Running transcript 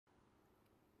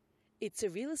It's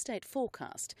a real estate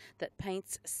forecast that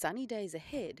paints sunny days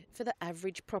ahead for the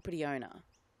average property owner.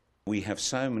 We have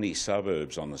so many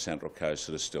suburbs on the Central Coast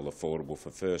that are still affordable for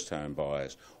first home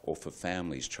buyers or for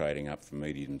families trading up for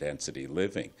medium density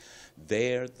living.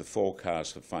 There, the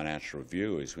forecast of Financial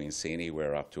Review is we can see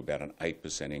anywhere up to about an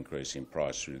 8% increase in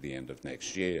price through the end of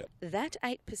next year. That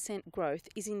 8% growth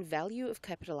is in value of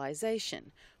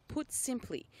capitalisation. Put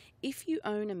simply, if you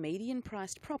own a median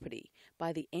priced property,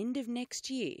 by the end of next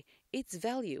year, its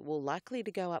value will likely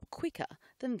to go up quicker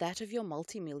than that of your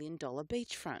multi-million-dollar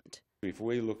beachfront. If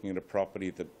we're looking at a property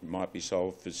that might be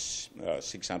sold for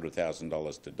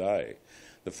 $600,000 today,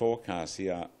 the forecast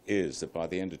here is that by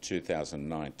the end of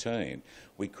 2019,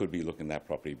 we could be looking at that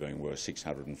property being worth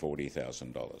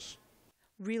 $640,000.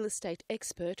 Real estate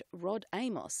expert Rod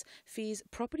Amos fears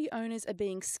property owners are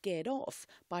being scared off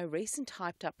by recent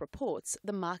hyped-up reports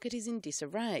the market is in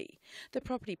disarray. The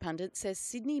property pundit says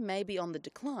Sydney may be on the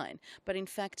decline, but in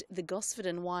fact the Gosford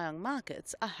and Wyong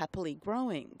markets are happily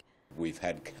growing. We've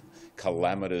had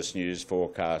calamitous news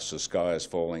forecasts, the sky is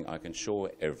falling. I can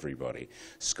assure everybody,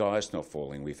 sky's not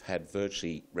falling. We've had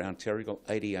virtually, round Terrigal,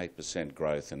 88%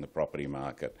 growth in the property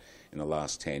market in the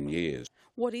last 10 years.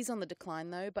 What is on the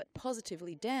decline though, but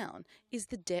positively down, is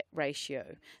the debt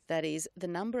ratio. That is, the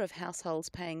number of households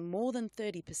paying more than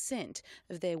 30%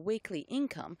 of their weekly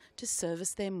income to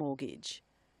service their mortgage.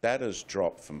 That has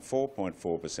dropped from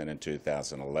 4.4% in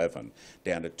 2011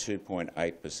 down to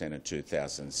 2.8% in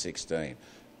 2016.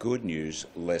 Good news,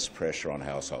 less pressure on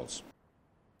households.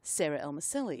 Sarah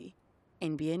Elmaselli,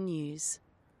 NBN News.